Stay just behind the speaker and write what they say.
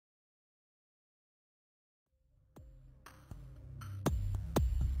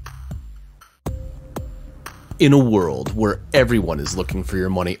In a world where everyone is looking for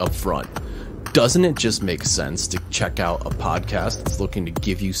your money up front, doesn't it just make sense to check out a podcast that's looking to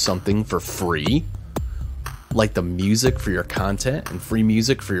give you something for free? Like the music for your content and free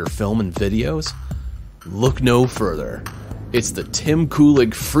music for your film and videos? Look no further. It's the Tim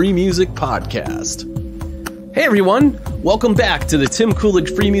Kulig Free Music Podcast. Hey everyone, welcome back to the Tim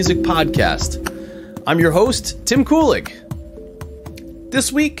Kulig Free Music Podcast. I'm your host, Tim Kulig.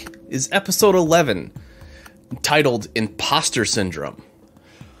 This week is episode 11, titled Imposter Syndrome.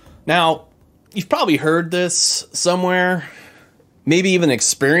 Now, you've probably heard this somewhere, maybe even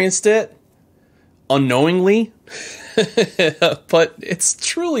experienced it unknowingly, but it's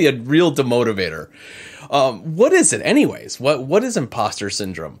truly a real demotivator. What is it anyways? What is imposter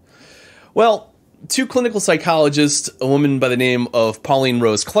syndrome? Well, two clinical psychologists, a woman by the name of Pauline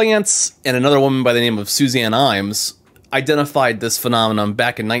Rose Clance and another woman by the name of Suzanne Imes, identified this phenomenon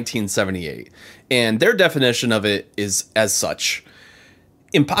back in 1978. And their definition of it is as such.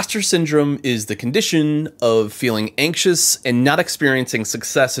 Imposter syndrome is the condition of feeling anxious and not experiencing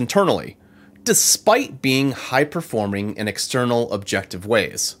success internally, despite being high-performing in external objective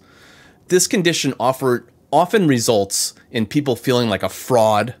ways. This condition often results in people feeling like a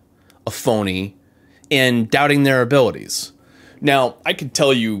fraud, a phony, and doubting their abilities. Now, I can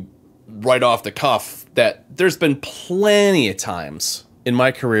tell you right off the cuff that there's been plenty of times in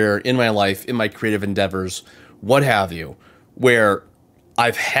my career, in my life, in my creative endeavors, what have you, where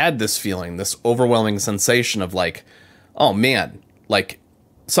I've had this feeling, this overwhelming sensation of like, oh man, like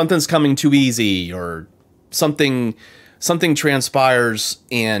something's coming too easy, or something transpires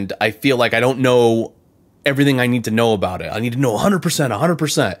and I feel like I don't know everything I need to know about it. I need to know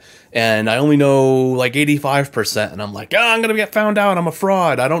 100%, and I only know like 85%, and I'm like, I'm gonna get found out, I'm a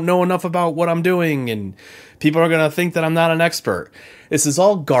fraud, I don't know enough about what I'm doing, and people are gonna think that I'm not an expert. This is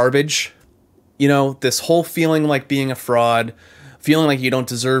all garbage, you know, this whole feeling like being a fraud, feeling like you don't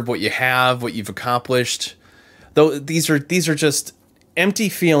deserve what you have, what you've accomplished. Though these are just empty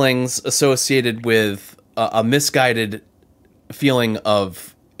feelings associated with a misguided feeling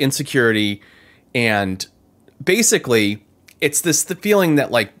of insecurity. And basically, it's the feeling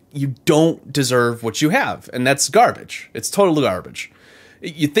that like you don't deserve what you have, and that's garbage. It's total garbage.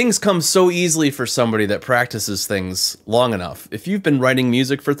 Things come so easily for somebody that practices things long enough. If you've been writing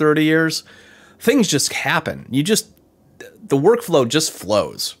music for 30 years, things just happen. The workflow just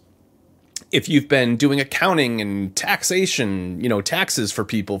flows. If you've been doing accounting and taxation, taxes for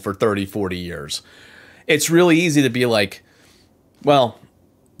people for 30, 40 years, it's really easy to be like, well,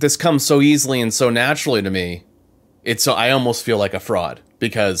 this comes so easily and so naturally to me. I almost feel like a fraud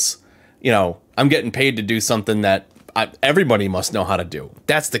because, I'm getting paid to do something that everybody must know how to do.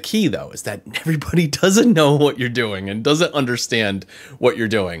 That's the key, though, is that everybody doesn't know what you're doing and doesn't understand what you're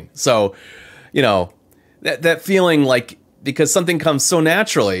doing. So, that feeling like because something comes so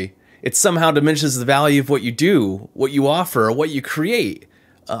naturally, it somehow diminishes the value of what you do, what you offer, or what you create.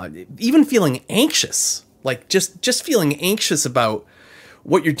 Even feeling anxious, like just feeling anxious about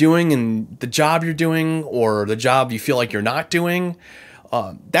what you're doing and the job you're doing, or the job you feel like you're not doing.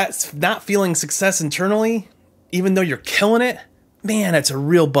 That's not feeling success internally, even though you're killing it. Man, it's a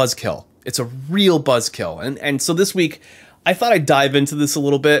real buzzkill. It's a real buzzkill. And so this week, I thought I'd dive into this a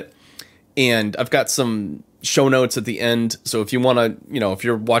little bit, and I've got some show notes at the end. So if you want to, if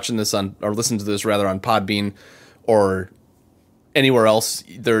you're watching this on, or listen to this rather on Podbean or anywhere else,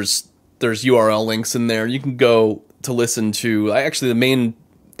 there's URL links in there. You can go to listen to. Actually,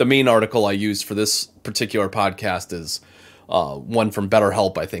 the main article I used for this particular podcast is one from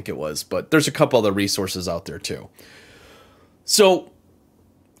BetterHelp, I think it was, but there's a couple other resources out there too. So,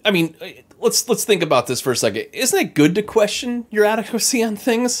 I mean, let's think about this for a second. Isn't it good to question your adequacy on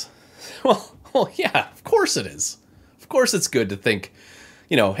things? Well, yeah, of course it is. Of course it's good to think,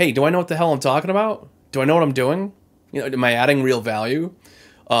 hey, do I know what the hell I'm talking about? Do I know what I'm doing? Am I adding real value?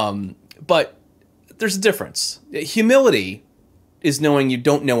 But there's a difference. Humility is knowing you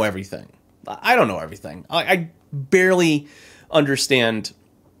don't know everything. I don't know everything. I barely understand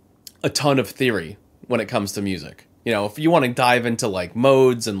a ton of theory when it comes to music. If you want to dive into like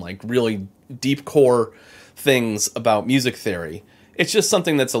modes and like really deep core things about music theory, it's just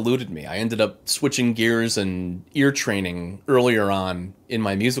something that's eluded me. I ended up switching gears and ear training earlier on in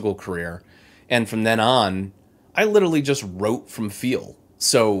my musical career. And from then on, I literally just wrote from feel.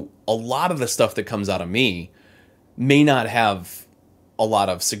 So a lot of the stuff that comes out of me may not have a lot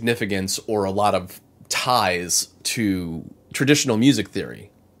of significance or a lot of ties to traditional music theory.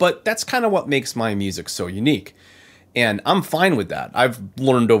 But that's kind of what makes my music so unique. And I'm fine with that. I've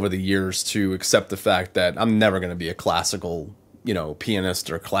learned over the years to accept the fact that I'm never going to be a classical, pianist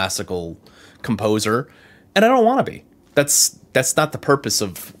or classical composer. And I don't want to be. That's not the purpose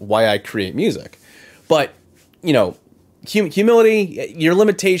of why I create music. But, you know, humility, your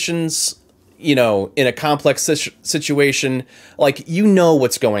limitations, you know, in a complex situation, like, you know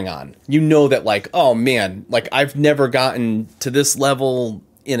what's going on. You know that, like, oh man, like, I've never gotten to this level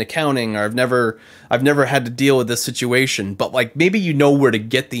in accounting, or I've never had to deal with this situation, but like, maybe you know where to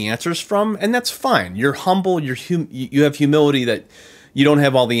get the answers from, and that's fine. You're humble, you have humility that you don't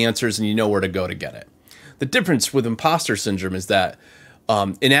have all the answers and you know where to go to get it. The difference with imposter syndrome is that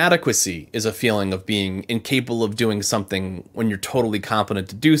inadequacy is a feeling of being incapable of doing something when you're totally competent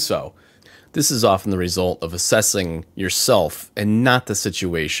to do so. This is often the result of assessing yourself and not the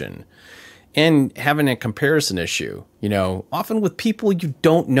situation, and having a comparison issue, you know, often with people you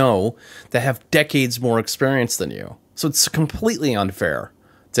don't know that have decades more experience than you. So it's completely unfair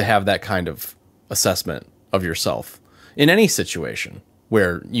to have that kind of assessment of yourself in any situation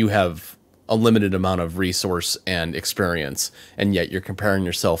where you have a limited amount of resource and experience, and yet you're comparing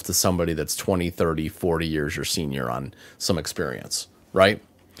yourself to somebody that's 20, 30, 40 years your senior on some experience, right?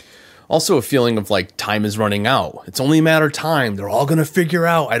 Also a feeling of like time is running out. It's only a matter of time. They're all going to figure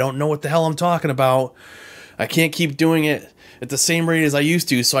out. I don't know what the hell I'm talking about. I can't keep doing it at the same rate as I used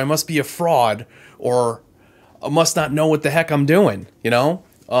to, so I must be a fraud, or I must not know what the heck I'm doing, you know?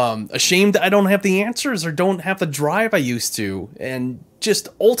 Ashamed that I don't have the answers or don't have the drive I used to. And just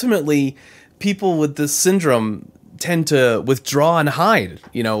ultimately, people with this syndrome tend to withdraw and hide,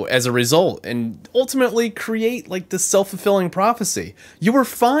 you know, as a result, and ultimately create like this self-fulfilling prophecy. You were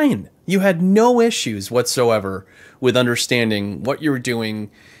fine. You had no issues whatsoever with understanding what you were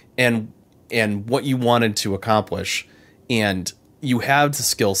doing and what you wanted to accomplish. And you have the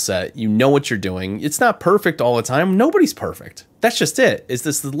skill set, you know what you're doing. It's not perfect all the time. Nobody's perfect. That's just it. Is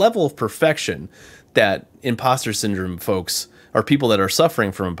this the level of perfection that imposter syndrome folks, or people that are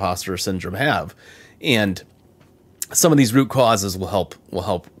suffering from imposter syndrome, have? And some of these root causes will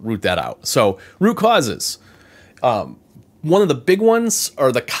help root that out. So root causes. One of the big ones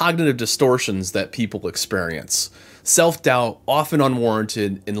are the cognitive distortions that people experience. Self-doubt, often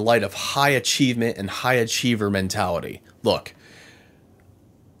unwarranted in light of high achievement and high achiever mentality. Look,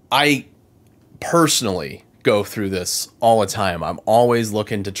 I personally go through this all the time. I'm always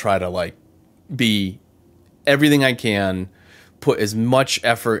looking to try to like be everything I can, put as much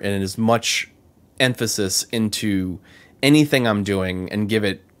effort and as much emphasis into anything I'm doing and give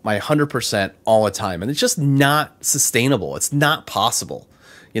it my 100% all the time. And it's just not sustainable. It's not possible.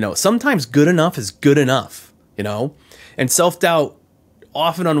 You know, sometimes good enough is good enough, you know, and self-doubt,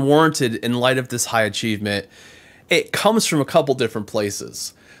 often unwarranted in light of this high achievement. It comes from a couple different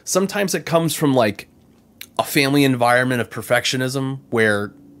places. Sometimes it comes from like a family environment of perfectionism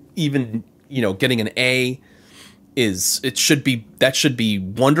where even, you know, getting an A should be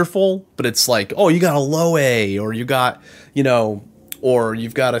wonderful, but it's like, oh, you got a low A, or you got, you know, or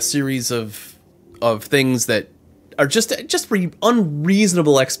you've got a series of things that are just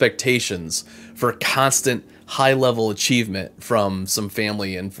unreasonable expectations for constant high level achievement from some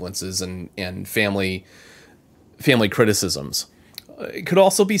family influences and family criticisms. It could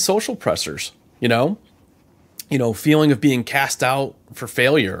also be social pressures, you know, feeling of being cast out for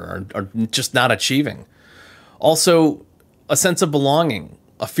failure or just not achieving. Also, a sense of belonging,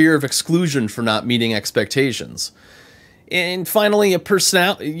 a fear of exclusion for not meeting expectations. And finally,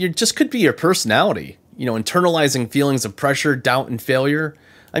 just could be your personality, you know, internalizing feelings of pressure, doubt, and failure.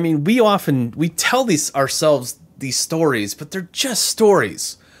 I mean, we tell ourselves these stories, but they're just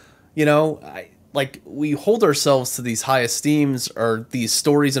stories, you know. We hold ourselves to these high esteems or these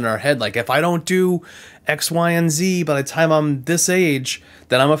stories in our head. Like, if I don't do X, Y, and Z by the time I'm this age,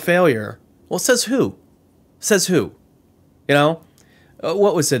 then I'm a failure. Well, says who? Says who? You know?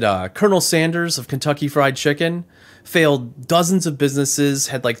 What was it? Colonel Sanders of Kentucky Fried Chicken failed dozens of businesses,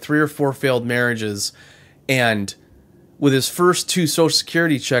 had like 3 or 4 failed marriages, and with his first 2 Social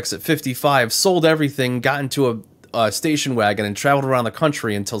Security checks at 55, sold everything, got into a station wagon, and traveled around the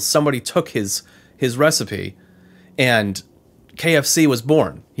country until somebody took his recipe, and KFC was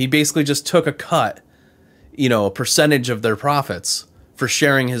born. He basically just took a cut, you know, a percentage of their profits for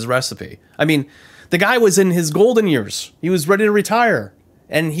sharing his recipe. I mean, the guy was in his golden years. He was ready to retire,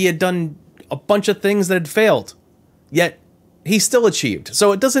 and he had done a bunch of things that had failed, yet he still achieved.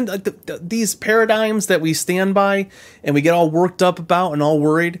 So it doesn't, these paradigms that we stand by and we get all worked up about and all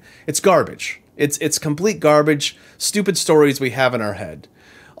worried, it's garbage. It's complete garbage, stupid stories we have in our head.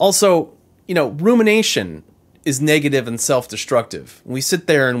 Also, you know, rumination is negative and self-destructive. We sit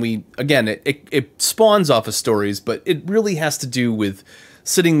there and it spawns off of stories, but it really has to do with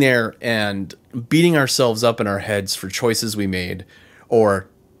sitting there and beating ourselves up in our heads for choices we made, or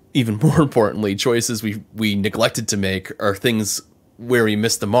even more importantly, choices we neglected to make are things where we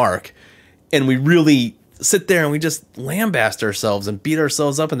missed the mark. And we really sit there and we just lambaste ourselves and beat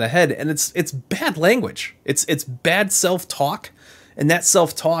ourselves up in the head. And it's bad language. It's bad self-talk. And that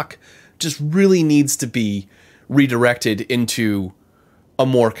self-talk just really needs to be redirected into a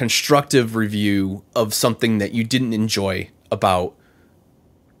more constructive review of something that you didn't enjoy about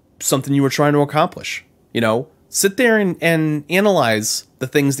something you were trying to accomplish. You know, sit there and analyze the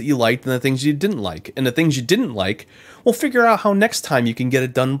things that you liked and the things you didn't like. And the things you didn't like, well, figure out how next time you can get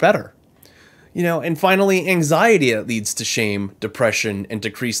it done better. You know, and finally, anxiety that leads to shame, depression, and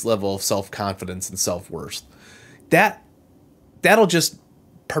decreased level of self-confidence and self-worth. That'll just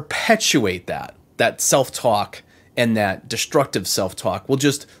perpetuate that self-talk, and that destructive self-talk will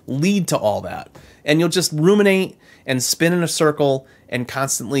just lead to all that. And you'll just ruminate and spin in a circle and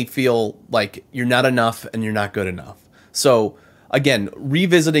constantly feel like you're not enough and you're not good enough. So again,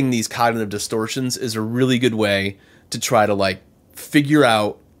 revisiting these cognitive distortions is a really good way to try to like figure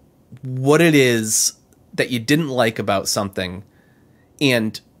out what it is that you didn't like about something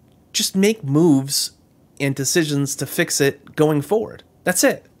and just make moves and decisions to fix it going forward. That's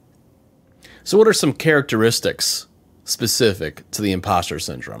it. So what are some characteristics specific to the imposter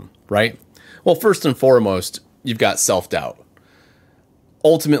syndrome, right? Well, first and foremost, you've got self-doubt.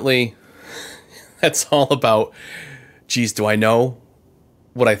 Ultimately, that's all about, geez, do I know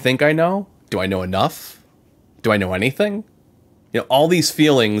what I think I know? Do I know enough? Do I know anything? You know, all these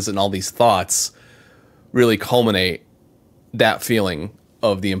feelings and all these thoughts really culminate that feeling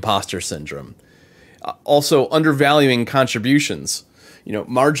of the imposter syndrome. Also, undervaluing contributions. You know,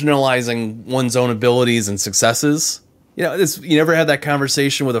 marginalizing one's own abilities and successes. You know, you never had that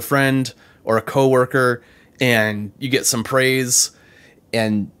conversation with a friend or a coworker and you get some praise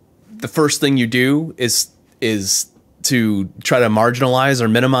and the first thing you do is to try to marginalize or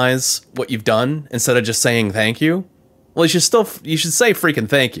minimize what you've done instead of just saying thank you. Well, you should say freaking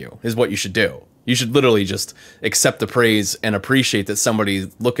thank you is what you should do. You should literally just accept the praise and appreciate that somebody's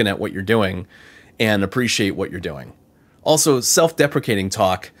looking at what you're doing and appreciate what you're doing. Also, self-deprecating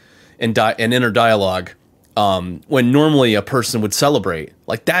talk and inner dialogue when normally a person would celebrate.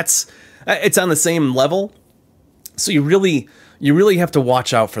 Like it's on the same level. So you really have to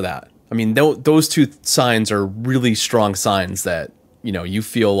watch out for that. I mean, those two signs are really strong signs that, you know, you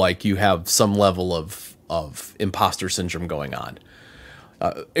feel like you have some level of imposter syndrome going on.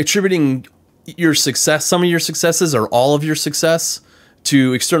 Attributing your success, some of your successes or all of your success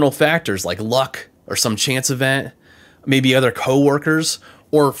to external factors like luck or some chance event, maybe other coworkers,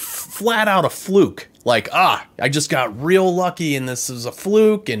 or flat out a fluke. Like, I just got real lucky and this is a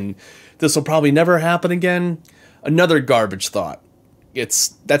fluke and this will probably never happen again. Another garbage thought.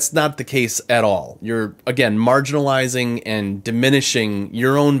 That's not the case at all. You're, again, marginalizing and diminishing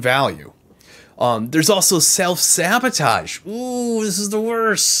your own value. There's also self-sabotage. Ooh, this is the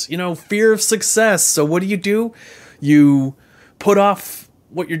worst. You know, fear of success. So what do? You put off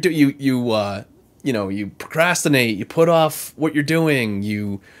what you're doing. You procrastinate. You put off what you're doing.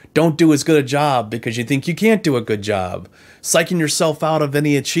 You don't do as good a job because you think you can't do a good job. Psyching yourself out of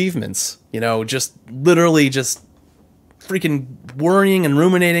any achievements. You know, just literally just freaking worrying and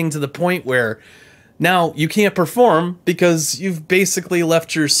ruminating to the point where now you can't perform because you've basically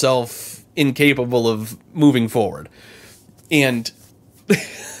left yourself incapable of moving forward. And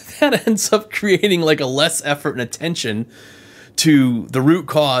that ends up creating like a less effort and attention to the root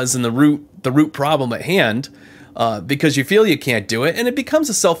cause and the root problem at hand, because you feel you can't do it, and it becomes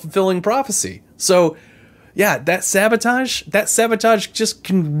a self-fulfilling prophecy. So yeah, that sabotage just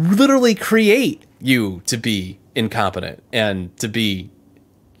can literally create you to be incompetent and to be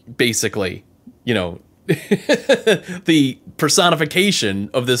basically, you know, the personification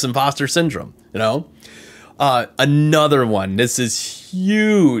of this imposter syndrome, you know? Another one, this is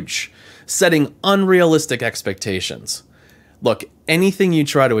huge, setting unrealistic expectations. Look, anything you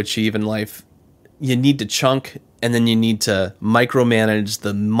try to achieve in life, you need to chunk and then you need to micromanage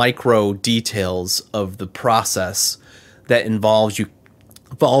the micro details of the process that involves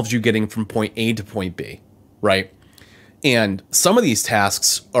you getting from point A to point B, right? And some of these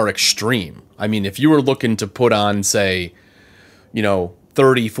tasks are extreme. I mean, if you were looking to put on, say, you know,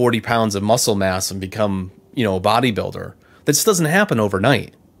 30, 40 pounds of muscle mass and become, you know, a bodybuilder, that just doesn't happen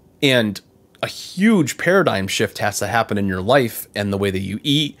overnight. And a huge paradigm shift has to happen in your life and the way that you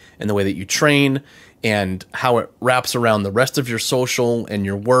eat and the way that you train and how it wraps around the rest of your social and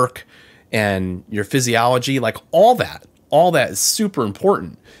your work and your physiology. Like all that is super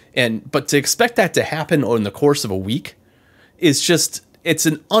important. But to expect that to happen in the course of a week is just, it's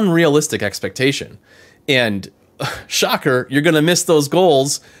an unrealistic expectation. And shocker, you're going to miss those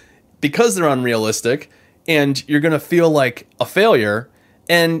goals because they're unrealistic, and you're going to feel like a failure.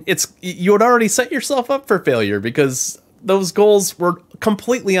 And you had already set yourself up for failure because those goals were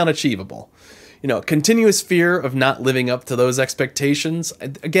completely unachievable. You know, continuous fear of not living up to those expectations.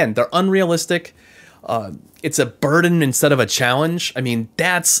 Again, they're unrealistic. It's a burden instead of a challenge. I mean,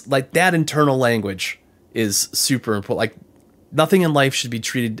 that's like, that internal language is super important. Like, nothing in life should be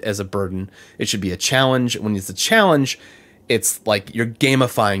treated as a burden. It should be a challenge. When it's a challenge, it's like you're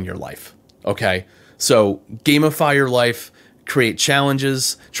gamifying your life. Okay. So gamify your life, create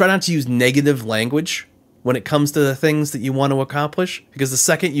challenges, try not to use negative language when it comes to the things that you want to accomplish, because the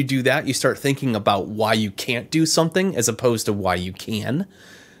second you do that, you start thinking about why you can't do something as opposed to why you can.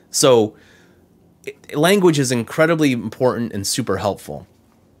 So language is incredibly important and super helpful.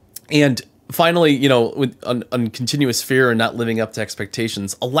 And finally, you know, with on continuous fear and not living up to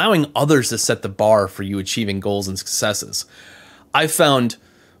expectations, allowing others to set the bar for you achieving goals and successes. I found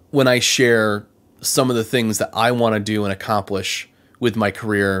when I share some of the things that I want to do and accomplish with my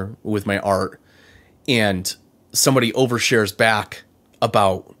career, with my art, and somebody overshares back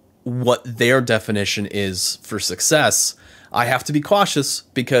about what their definition is for success, I have to be cautious,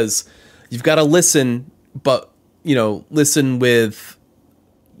 because you've got to listen, but, you know, listen with,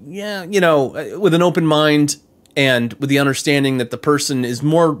 with an open mind and with the understanding that the person is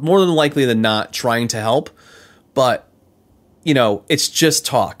more than likely than not trying to help. But, you know, it's just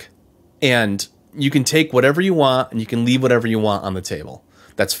talk, and you can take whatever you want and you can leave whatever you want on the table.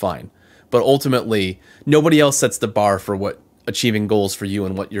 That's fine. But ultimately, nobody else sets the bar for what achieving goals for you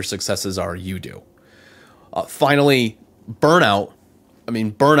and what your successes are. You do. Finally, burnout. I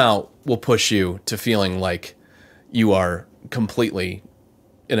mean, burnout will push you to feeling like you are completely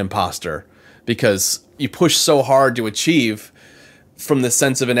an imposter, because you push so hard to achieve from the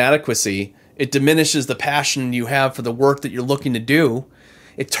sense of inadequacy. It diminishes the passion you have for the work that you're looking to do.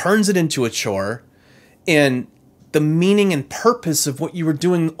 It turns it into a chore, and the meaning and purpose of what you were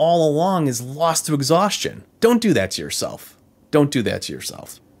doing all along is lost to exhaustion. Don't do that to yourself. Don't do that to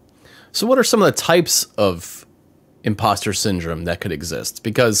yourself. So what are some of the types of imposter syndrome that could exist?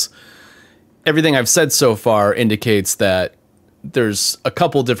 Because everything I've said so far indicates that there's a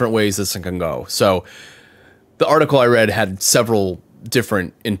couple different ways this can go. So the article I read had several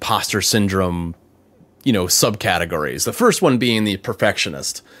different imposter syndrome, subcategories. The first one being the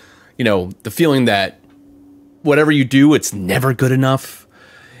perfectionist. The feeling that whatever you do, it's never good enough,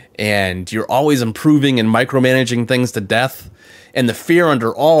 and you're always improving and micromanaging things to death. And the fear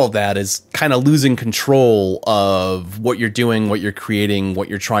under all of that is kind of losing control of what you're doing, what you're creating, what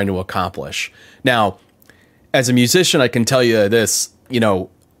you're trying to accomplish. Now, as a musician, I can tell you this,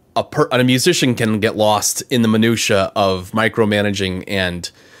 a musician can get lost in the minutia of micromanaging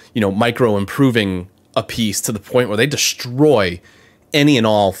and, micro improving a piece to the point where they destroy any and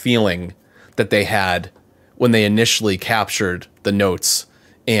all feeling that they had when they initially captured the notes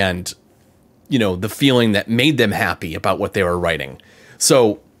and, the feeling that made them happy about what they were writing.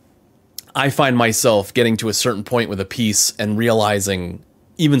 So I find myself getting to a certain point with a piece and realizing,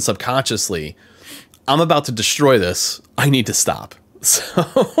 even subconsciously, I'm about to destroy this. I need to stop.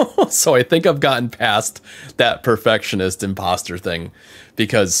 So I think I've gotten past that perfectionist imposter thing,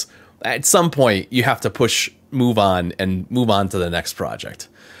 because at some point you have to move on to the next project.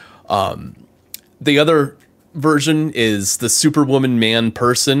 The other version is the superwoman man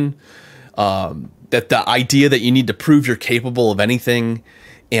person, that the idea that you need to prove you're capable of anything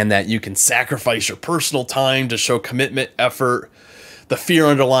and that you can sacrifice your personal time to show commitment, effort. The fear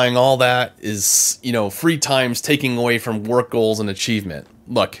underlying all that is, free time's taking away from work goals and achievement.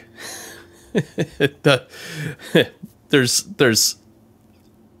 Look, there's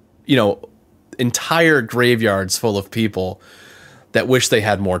entire graveyards full of people that wish they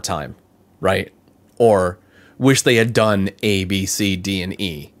had more time, right? Or wish they had done A, B, C, D, and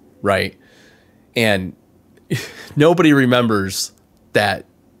E, right? And nobody remembers that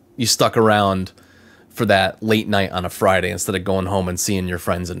you stuck around for that late night on a Friday instead of going home and seeing your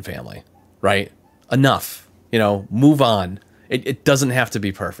friends and family, right? Enough, move on. It doesn't have to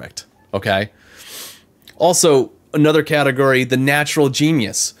be perfect, okay? Also, another category, the natural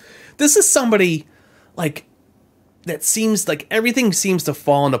genius. This is somebody that seems like everything seems to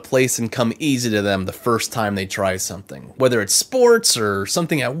fall into place and come easy to them the first time they try something, whether it's sports or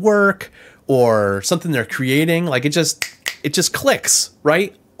something at work or something they're creating. Like it just clicks,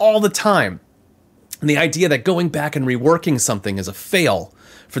 right? All the time. And the idea that going back and reworking something is a fail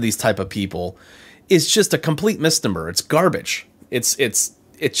for these type of people is just a complete misnomer. It's garbage. It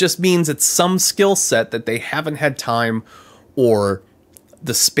just means it's some skill set that they haven't had time or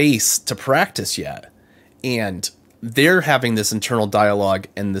the space to practice yet. And they're having this internal dialogue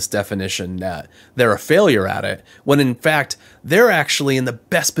and this definition that they're a failure at it, when in fact they're actually in the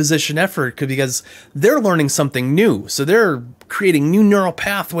best position ever because they're learning something new. So they're creating new neural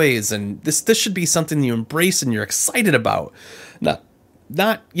pathways, and this should be something you embrace and you're excited about, not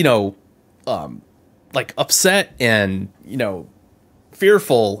like upset and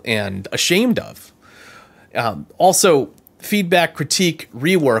fearful and ashamed of. Also, feedback, critique,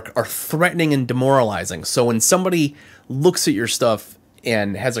 rework are threatening and demoralizing. So when somebody looks at your stuff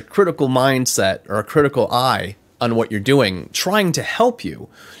and has a critical mindset or a critical eye on what you're doing, trying to help you,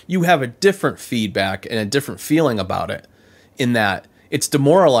 you have a different feedback and a different feeling about it, in that it's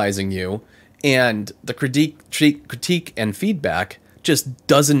demoralizing you, and the critique and feedback just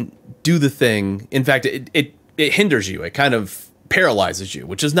doesn't do the thing. In fact, it hinders you. It kind of paralyzes you,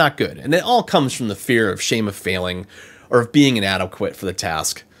 which is not good. And it all comes from the fear of shame of failing or of being inadequate for the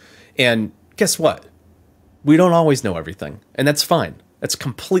task. And guess what? We don't always know everything, and that's fine. That's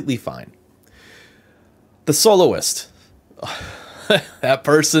completely fine. The soloist, that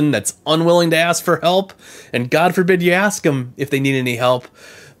person that's unwilling to ask for help, and God forbid you ask them if they need any help,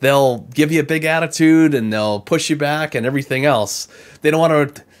 they'll give you a big attitude and they'll push you back and everything else. They don't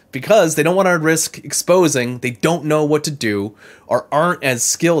want to, because they don't want to risk exposing, they don't know what to do, or aren't as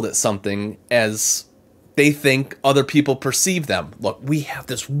skilled at something as they think other people perceive them. Look, we have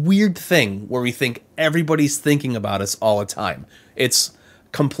this weird thing where we think everybody's thinking about us all the time. It's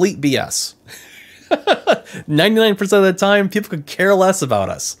complete BS. 99% of the time, people could care less about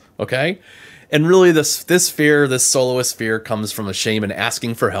us, okay? And really, this fear, this soloist fear, comes from a shame in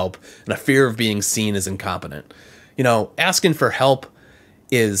asking for help and a fear of being seen as incompetent. Asking for help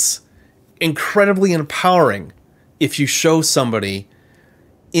is incredibly empowering if you show somebody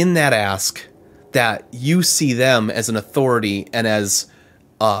in that ask that you see them as an authority and as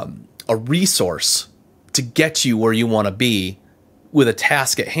a resource to get you where you want to be with a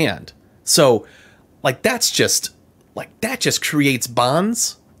task at hand. So that just creates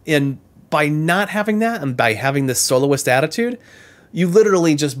bonds. And by not having that, and by having this soloist attitude, you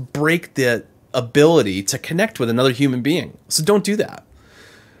literally just break the ability to connect with another human being. So don't do that.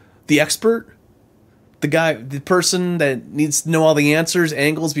 The expert, the person that needs to know all the answers,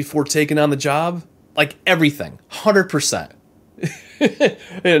 angles before taking on the job, everything, 100%.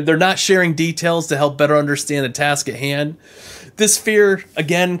 They're not sharing details to help better understand the task at hand. This fear,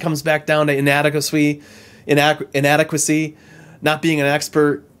 again, comes back down to inadequacy, not being an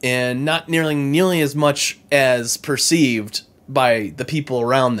expert, and not nearly as much as perceived by the people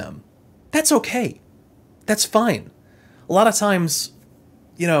around them. That's okay. That's fine. A lot of times,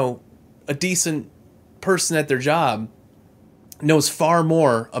 a decent person at their job knows far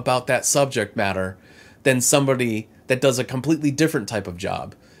more about that subject matter than somebody that does a completely different type of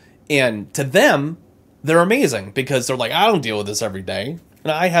job. And to them, they're amazing because they're like, I don't deal with this every day.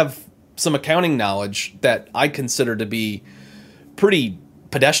 And I have some accounting knowledge that I consider to be pretty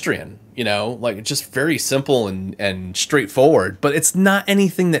pedestrian, just very simple and straightforward. But it's not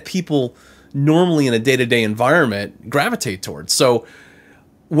anything that people normally in a day-to-day environment gravitate towards. So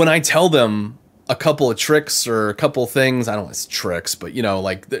when I tell them a couple of tricks or a couple of things, I don't know if it's tricks, but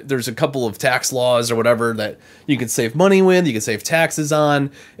there's a couple of tax laws or whatever that you can save money with, you can save taxes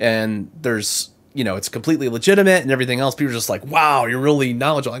on, and there's, it's completely legitimate and everything else. People are just like, wow, you're really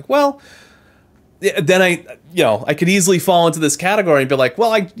knowledgeable. Well, then I could easily fall into this category and be like,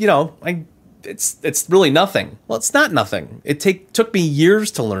 well, it's really nothing. Well, it's not nothing. It took me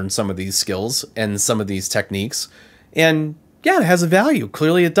years to learn some of these skills and some of these techniques, and yeah, it has a value.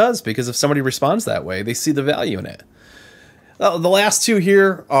 Clearly it does, because if somebody responds that way, they see the value in it. The last two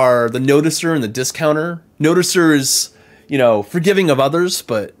here are the noticer and the discounter. Noticer is, forgiving of others,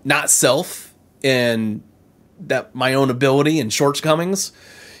 but not self, and that my own ability and shortcomings,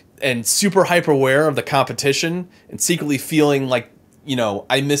 and super hyper aware of the competition and secretly feeling like,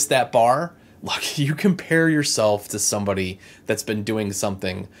 I missed that bar. Look, you compare yourself to somebody that's been doing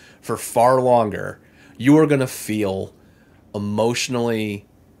something for far longer, you are going to feel emotionally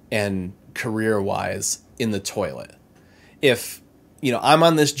and career-wise in the toilet. If, I'm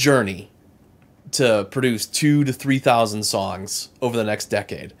on this journey to produce 2,000 to 3,000 songs over the next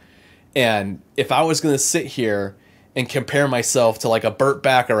decade, and if I was going to sit here and compare myself to a Burt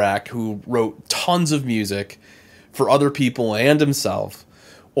Bacharach who wrote tons of music for other people and himself,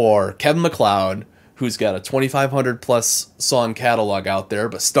 or Kevin MacLeod who's got a 2,500 plus song catalog out there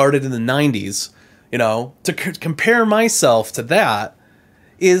but started in the 90s, to compare myself to that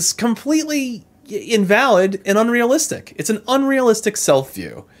is completely invalid and unrealistic. It's an unrealistic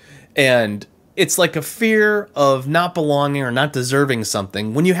self-view. And it's like a fear of not belonging or not deserving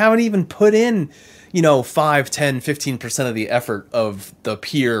something when you haven't even put in, 5, 10, 15% of the effort of the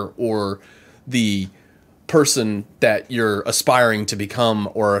peer or the person that you're aspiring to become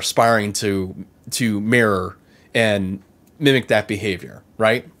or aspiring to mirror and mimic that behavior,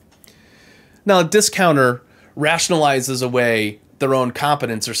 right? Now, a discounter rationalizes away their own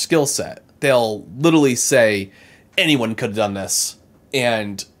competence or skill set. They'll literally say, anyone could have done this.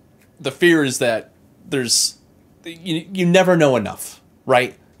 And the fear is that you never know enough,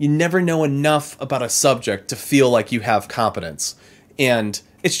 right? You never know enough about a subject to feel like you have competence. And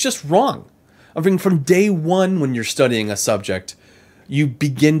it's just wrong. I mean, from day one when you're studying a subject, you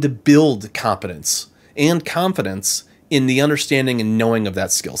begin to build competence and confidence in the understanding and knowing of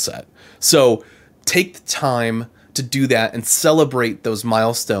that skill set. So take the time to do that and celebrate those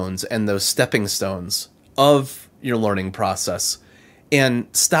milestones and those stepping stones of your learning process, and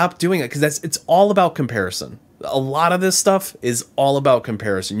stop doing it, because it's all about comparison. A lot of this stuff is all about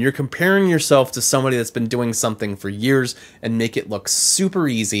comparison. You're comparing yourself to somebody that's been doing something for years and make it look super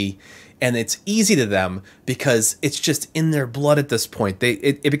easy, and it's easy to them because it's just in their blood at this point.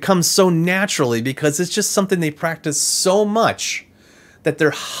 It becomes so naturally because it's just something they practice so much that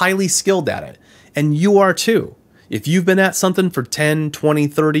they're highly skilled at it. And you are too. If you've been at something for 10, 20,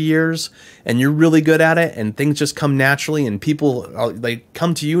 30 years and you're really good at it and things just come naturally and people, they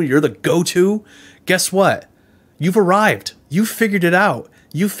come to you, you're the go-to, guess what? You've arrived. You figured it out.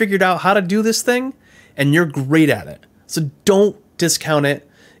 You figured out how to do this thing and you're great at it. So don't discount it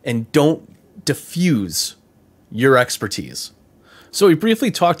and don't diffuse your expertise. So we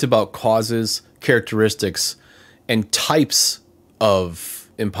briefly talked about causes, characteristics, and types of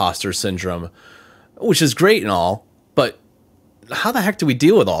imposter syndrome, which is great and all, but how the heck do we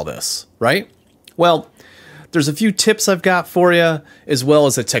deal with all this, right? Well, there's a few tips I've got for you, as well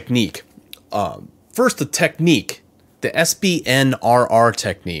as a technique. First, the technique, the SBNRR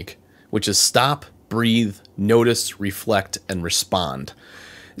technique, which is stop, breathe, notice, reflect, and respond,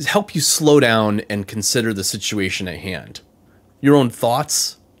 is help you slow down and consider the situation at hand. Your own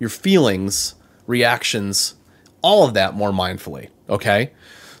thoughts, your feelings, reactions, all of that more mindfully, okay?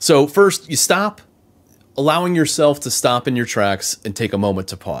 So first, you stop, allowing yourself to stop in your tracks and take a moment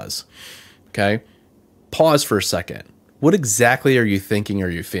to pause, okay? Pause for a second. What exactly are you thinking or are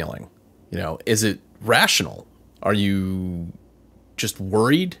you feeling? Is it rational? Are you just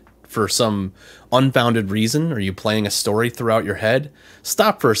worried for some unfounded reason? Are you playing a story throughout your head?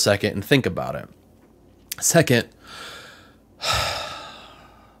 Stop for a second and think about it. Second,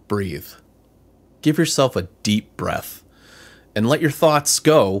 breathe. Give yourself a deep breath and let your thoughts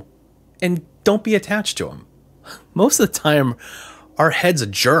go, and don't be attached to them. Most of the time, our head's a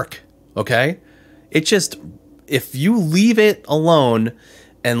jerk, okay? If you leave it alone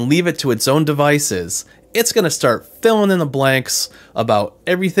and leave it to its own devices, it's going to start filling in the blanks about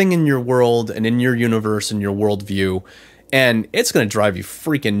everything in your world and in your universe and your worldview, and it's going to drive you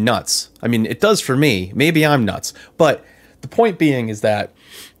freaking nuts. I mean, it does for me. Maybe I'm nuts. But the point being is that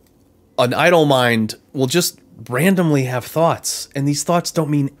an idle mind will just randomly have thoughts, and these thoughts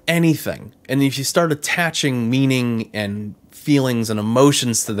don't mean anything. And if you start attaching meaning and feelings and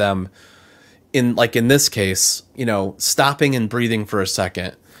emotions to them, in this case, stopping and breathing for a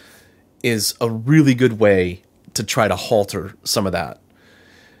second is a really good way to try to halter some of that.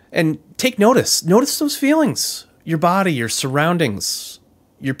 And take notice. Notice those feelings, your body, your surroundings,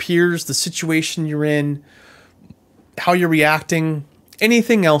 your peers, the situation you're in, how you're reacting,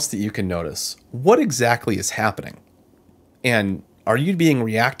 anything else that you can notice. What exactly is happening? And are you being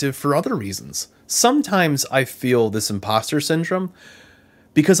reactive for other reasons? Sometimes I feel this imposter syndrome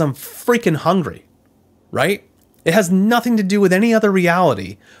because I'm freaking hungry, right? It has nothing to do with any other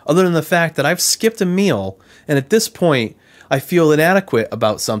reality other than the fact that I've skipped a meal, and at this point I feel inadequate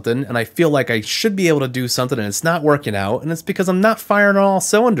about something, and I feel like I should be able to do something and it's not working out, and it's because I'm not firing on all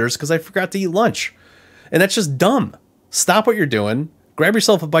cylinders because I forgot to eat lunch. And that's just dumb. Stop what you're doing, grab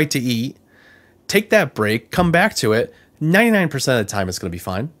yourself a bite to eat, take that break, come back to it. 99% of the time it's going to be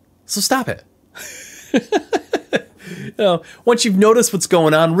fine. So stop it. Once you've noticed what's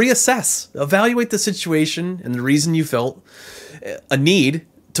going on, reassess, evaluate the situation and the reason you felt a need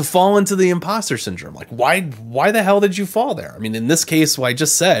to fall into the imposter syndrome. Like, why the hell did you fall there? I mean, in this case, what I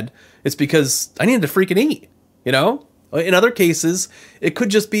just said, it's because I needed to freaking eat, In other cases, it could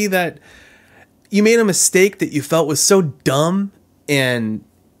just be that you made a mistake that you felt was so dumb and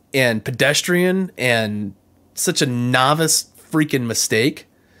pedestrian and such a novice freaking mistake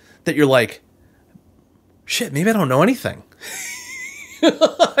that you're like, shit, maybe I don't know anything.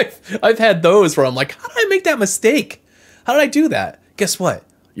 I've had those where I'm like, how did I make that mistake? How did I do that? Guess what?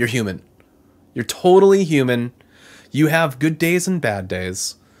 You're human. You're totally human. You have good days and bad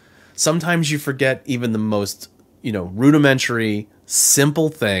days. Sometimes you forget even the most, rudimentary, simple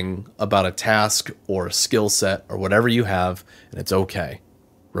thing about a task or a skill set or whatever you have, and it's okay.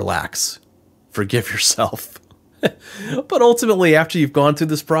 Relax. Forgive yourself. But ultimately, after you've gone through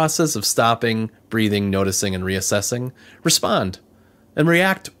this process of stopping, breathing, noticing, and reassessing, respond and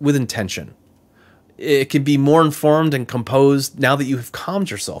react with intention. It can be more informed and composed now that you have calmed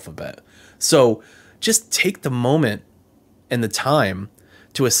yourself a bit. So just take the moment and the time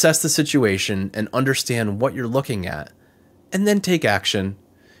to assess the situation and understand what you're looking at, and then take action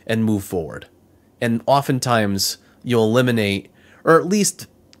and move forward. And oftentimes you'll eliminate, or at least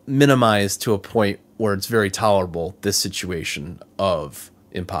minimize to a point where it's very tolerable, this situation of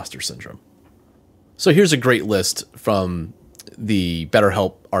imposter syndrome. So here's a great list from the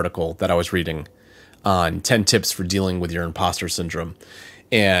BetterHelp article that I was reading on 10 tips for dealing with your imposter syndrome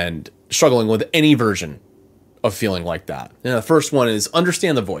and struggling with any version of feeling like that. And the first one is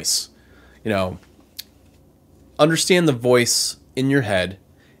understand the voice. Understand the voice in your head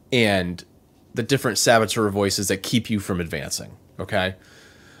and the different saboteur voices that keep you from advancing. Okay.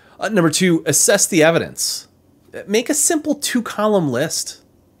 Number 2, assess the evidence. Make a simple 2-column list.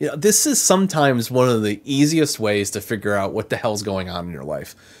 This is sometimes one of the easiest ways to figure out what the hell's going on in your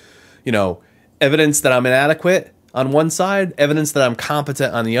life. Evidence that I'm inadequate on one side, evidence that I'm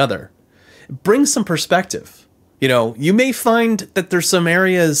competent on the other. Bring some perspective. You may find that there's some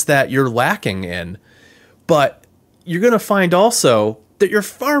areas that you're lacking in, but you're going to find also that you're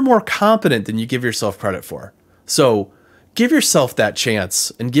far more competent than you give yourself credit for. So give yourself that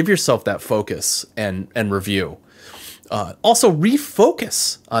chance and give yourself that focus and review. Also,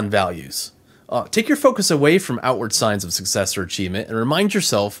 refocus on values. Take your focus away from outward signs of success or achievement and remind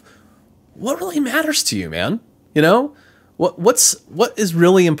yourself what really matters to you, man. What is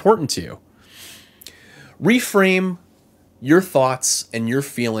really important to you. Reframe your thoughts and your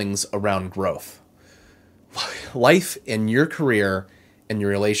feelings around growth. Life and your career and your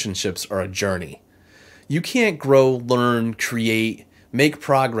relationships are a journey. You can't grow, learn, create, make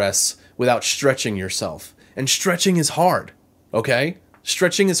progress without stretching yourself. And stretching is hard, okay?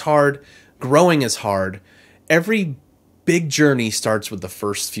 Stretching is hard. Growing is hard. Every big journey starts with the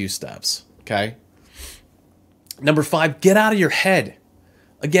first few steps, okay? Number 5, get out of your head.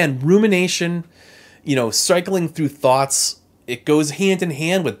 Again, rumination, cycling through thoughts, it goes hand in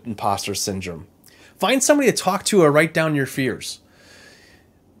hand with imposter syndrome. Find somebody to talk to or write down your fears.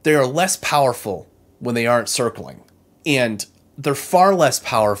 They are less powerful when they aren't circling. And they're far less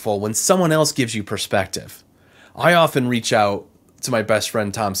powerful when someone else gives you perspective. I often reach out to my best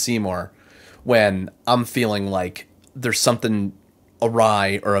friend, Tom Seymour, when I'm feeling like there's something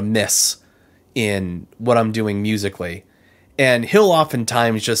awry or amiss in what I'm doing musically. And he'll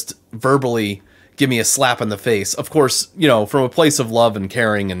oftentimes just verbally give me a slap in the face. Of course, from a place of love and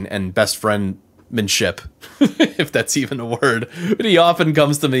caring and best friendmanship, if that's even a word. But he often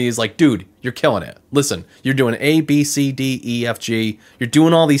comes to me, he's like, dude, you're killing it. Listen, you're doing A, B, C, D, E, F, G. You're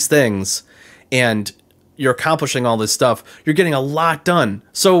doing all these things and you're accomplishing all this stuff. You're getting a lot done.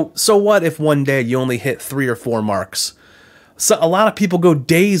 So what if one day you only hit 3 or 4 marks? So a lot of people go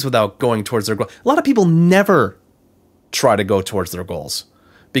days without going towards their goal. A lot of people never try to go towards their goals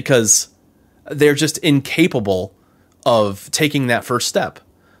because they're just incapable of taking that first step.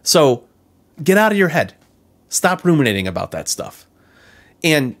 So get out of your head. Stop ruminating about that stuff.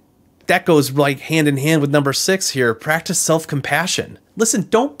 And that goes like hand in hand with number 6 here. Practice self-compassion. Listen,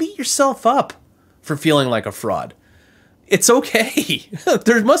 don't beat yourself up for feeling like a fraud. It's okay.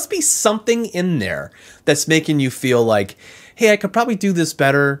 There must be something in there that's making you feel like, hey, I could probably do this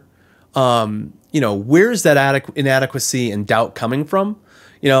better. Where's that inadequacy and doubt coming from?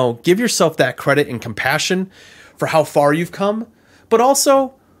 Give yourself that credit and compassion for how far you've come, but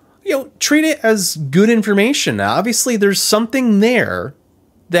also, treat it as good information. Now, obviously, there's something there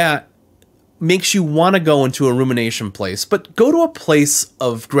that makes you want to go into a rumination place, but go to a place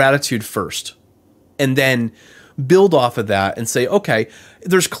of gratitude first, and then build off of that and say, okay,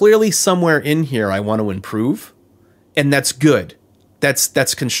 there's clearly somewhere in here I want to improve, and that's good.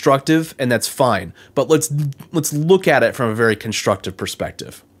 That's constructive and that's fine. But let's look at it from a very constructive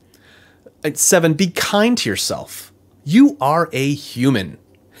perspective. 7, be kind to yourself. You are a human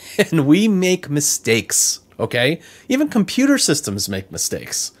and we make mistakes, okay? Even computer systems make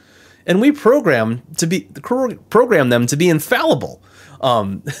mistakes. And we program them to be infallible.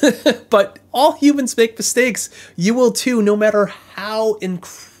 But all humans make mistakes. You will too, no matter how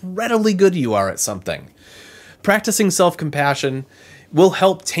incredibly good you are at something. Practicing self-compassion will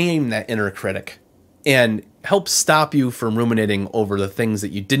help tame that inner critic and help stop you from ruminating over the things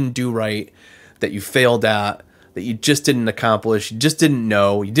that you didn't do right, that you failed at, that you just didn't accomplish, you just didn't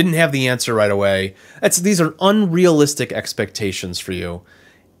know, you didn't have the answer right away. These are unrealistic expectations for you,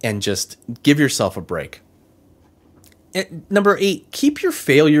 and just give yourself a break. Number 8, keep your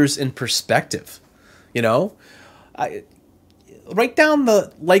failures in perspective. Write down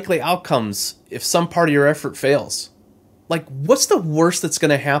the likely outcomes if some part of your effort fails. Like, what's the worst that's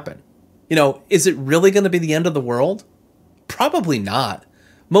going to happen? Is it really going to be the end of the world? Probably not.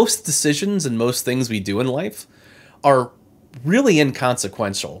 Most decisions and most things we do in life are really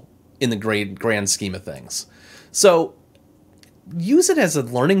inconsequential in the grand scheme of things. So use it as a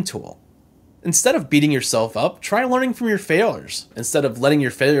learning tool. Instead of beating yourself up, try learning from your failures instead of letting your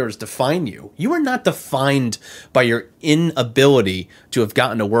failures define you. You are not defined by your inability to have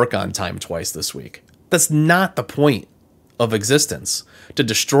gotten to work on time twice this week. That's not the point of existence, to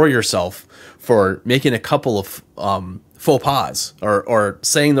destroy yourself for making a couple of faux pas or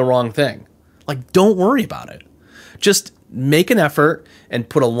saying the wrong thing. Like, don't worry about it. Just make an effort and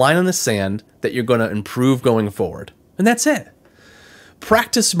put a line in the sand that you're going to improve going forward. And that's it.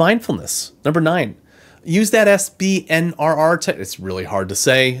 Practice mindfulness. Number 9, use that SBNRR. It's really hard to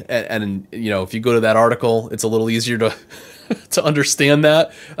say. And if you go to that article, it's a little easier to to understand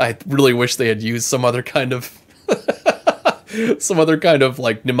that. I really wish they had used some other kind of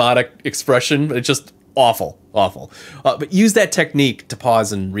like mnemonic expression. It's just awful. But use that technique to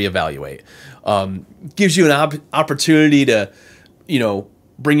pause and reevaluate. Gives you an opportunity to,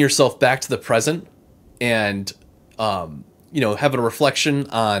 bring yourself back to the present and, have a reflection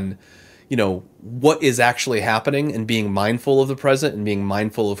on, what is actually happening, and being mindful of the present and being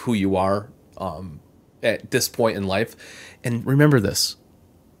mindful of who you are at this point in life. And remember this,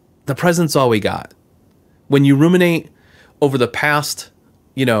 the present's all we got. When you ruminate over the past,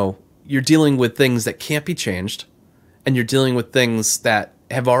 you're dealing with things that can't be changed, and you're dealing with things that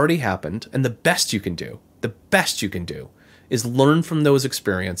have already happened. And the best you can do is learn from those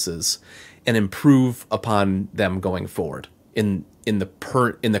experiences and improve upon them going forward in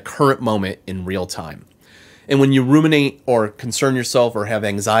the current moment in real time. And when you ruminate or concern yourself or have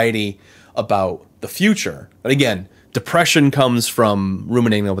anxiety about the future, and again, depression comes from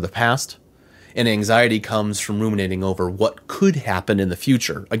ruminating over the past, and anxiety comes from ruminating over what could happen in the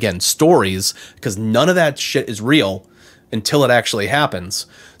future. Again, stories, because none of that shit is real until it actually happens.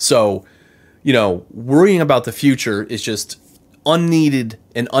 So, worrying about the future is just unneeded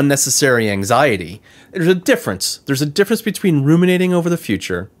and unnecessary anxiety. There's a difference. There's a difference between ruminating over the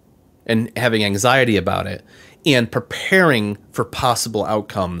future and having anxiety about it, and preparing for possible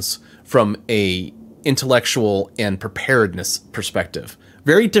outcomes from a intellectual and preparedness perspective.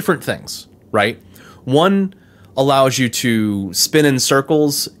 Very different things, right? One allows you to spin in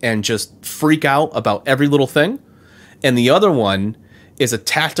circles and just freak out about every little thing. And the other one is a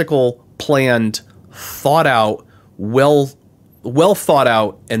tactical, planned, thought out, well thought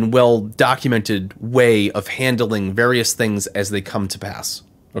out and well documented way of handling various things as they come to pass.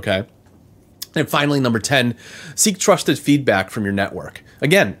 Okay. And finally, number 10, seek trusted feedback from your network.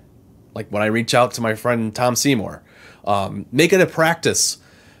 Again, like when I reach out to my friend Tom Seymour, make it a practice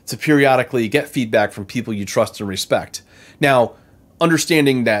to periodically get feedback from people you trust and respect. Now,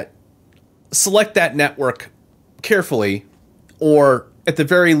 understanding that, select that network carefully, or at the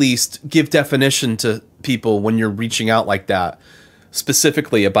very least, give definition to people when you're reaching out like that,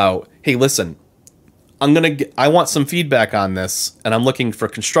 specifically about, hey, listen, I want some feedback on this, and I'm looking for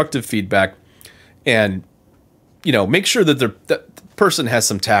constructive feedback, and make sure that the person has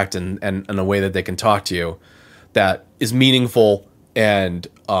some tact and a way that they can talk to you that is meaningful and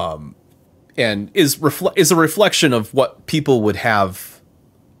is a reflection of what people would have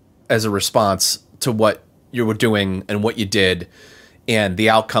as a response to what you were doing and what you did and the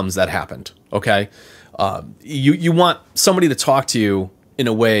outcomes that happened. Okay. You want somebody to talk to you in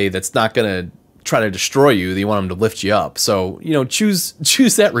a way that's not going to try to destroy you. You want them to lift you up. So, choose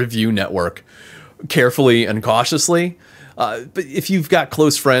that review network carefully and cautiously. But if you've got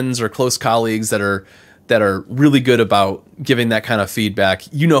close friends or close colleagues that are really good about giving that kind of feedback,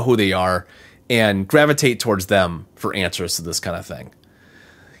 you know who they are, and gravitate towards them for answers to this kind of thing.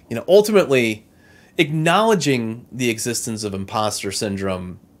 Ultimately, acknowledging the existence of imposter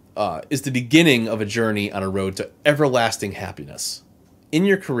syndrome is the beginning of a journey on a road to everlasting happiness in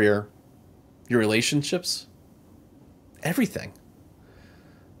your career, your relationships, everything.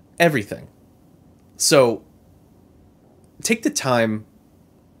 So take the time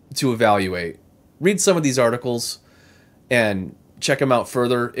to evaluate, read some of these articles and check them out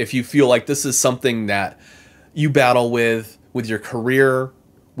further. If you feel like this is something that you battle with your career,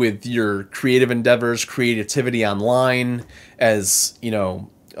 with your creative endeavors, creativity online, as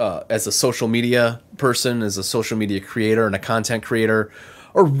as a social media person, as a social media creator and a content creator,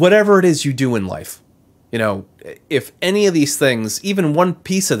 or whatever it is you do in life. You know, if any of these things, even one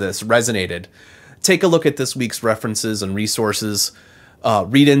piece of this resonated, take a look at this week's references and resources,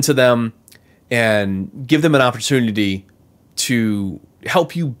 read into them, and give them an opportunity to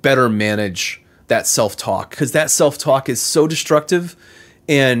help you better manage that self-talk, because that self-talk is so destructive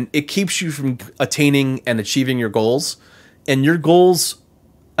and it keeps you from attaining and achieving your goals. And your goals,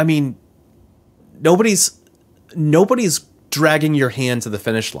 I mean, nobody's dragging your hand to the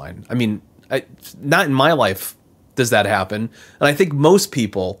finish line. I mean, not in my life does that happen. And I think most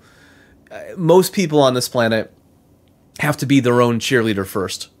people on this planet have to be their own cheerleader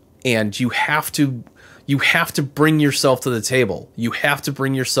first. And you have to bring yourself to the table. You have to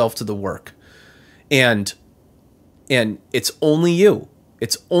bring yourself to the work. And it's only you.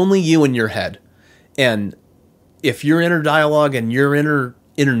 It's only you in your head. And if your inner dialogue and your inner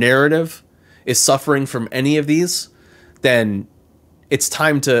narrative is suffering from any of these, then it's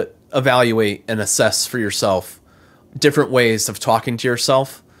time to evaluate and assess for yourself different ways of talking to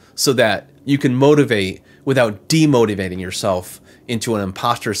yourself so that you can motivate without demotivating yourself into an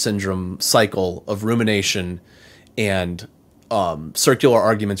imposter syndrome cycle of rumination and circular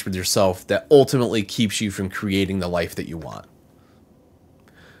arguments with yourself that ultimately keeps you from creating the life that you want.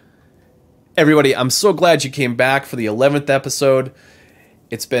 Everybody, I'm so glad you came back for the 11th episode.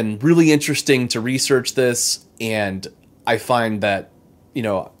 It's been really interesting to research this, and I find that, you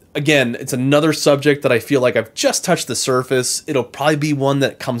know, again, it's another subject that I feel like I've just touched the surface. It'll probably be one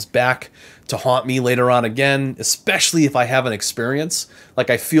that comes back to haunt me later on again, especially if I have an experience. Like,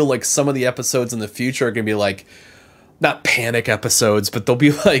 I feel like some of the episodes in the future are going to be like, not panic episodes, but they'll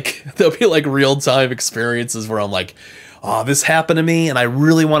be like real-time experiences where I'm like, oh, this happened to me, and I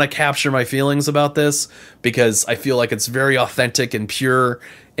really want to capture my feelings about this because I feel like it's very authentic and pure,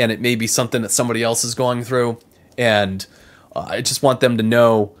 and it may be something that somebody else is going through. And I just want them to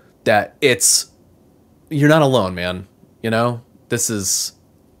know that you're not alone, man. You know, this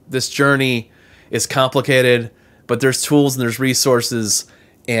journey is complicated, but there's tools and there's resources,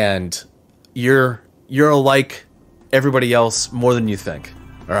 and you're like everybody else more than you think.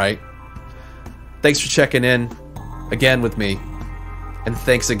 All right. Thanks for checking in again with me, and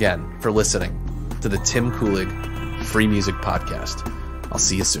thanks again for listening to the Tim Kulig Free Music Podcast. I'll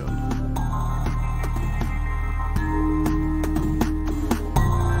see you soon.